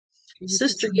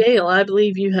Sister Gail, I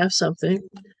believe you have something.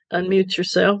 Unmute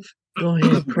yourself. Go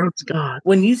ahead. Praise God.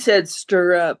 When you said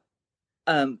stir up,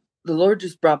 the Lord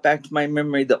just brought back to my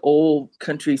memory the old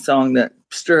country song that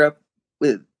stir up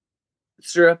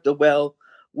the well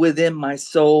within my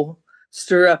soul,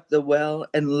 stir up the well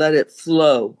and let it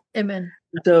flow. Amen.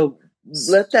 So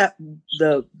let that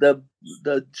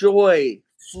the joy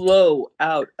flow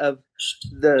out of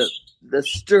the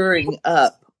stirring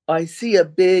up. I see a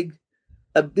big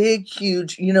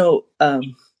huge,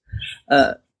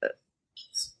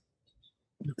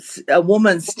 a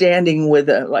woman standing with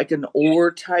like an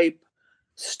oar type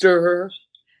stirrer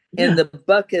in the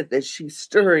bucket that she's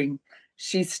stirring.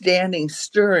 She's standing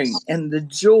stirring, and the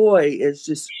joy is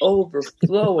just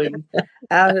overflowing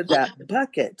out of that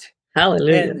bucket.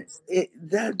 Hallelujah. And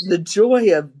the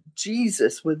joy of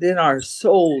Jesus within our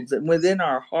souls and within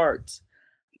our hearts.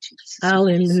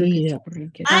 Hallelujah.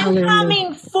 I'm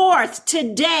coming forth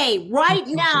today, right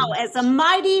now, as a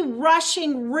mighty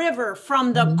rushing river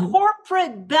from the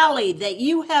corporate belly that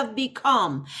you have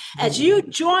become. As you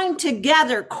join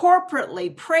together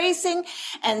corporately, praising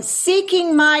and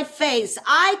seeking my face,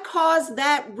 I cause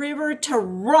that river to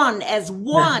run as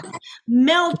one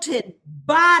melted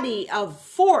body of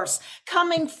force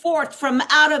coming forth from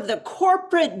out of the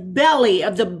corporate belly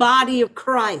of the body of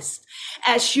Christ.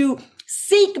 As you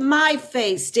seek my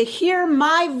face, to hear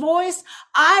my voice,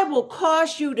 I will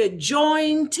cause you to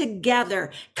join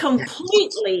together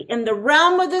completely in the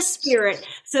realm of the Spirit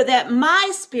so that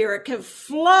my spirit can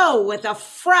flow with a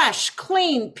fresh,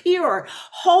 clean, pure,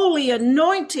 holy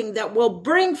anointing that will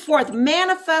bring forth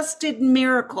manifested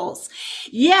miracles.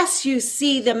 Yes, you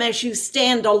see them as you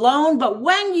stand alone, but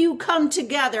when you come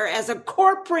together as a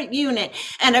corporate unit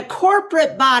and a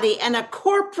corporate body and a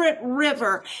corporate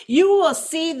river, you will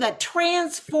see the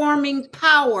transforming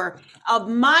power of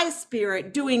my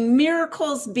Spirit doing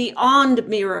miracles beyond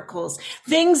miracles,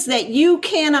 things that you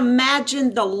can't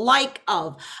imagine the like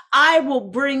of. I will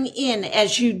bring in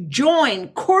as you join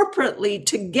corporately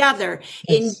together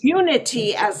in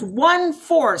unity as one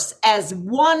force, as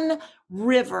one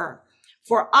river.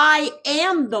 For I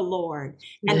am the Lord,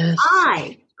 and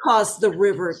I cause the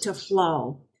river to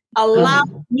flow. Allow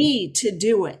me to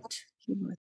do it.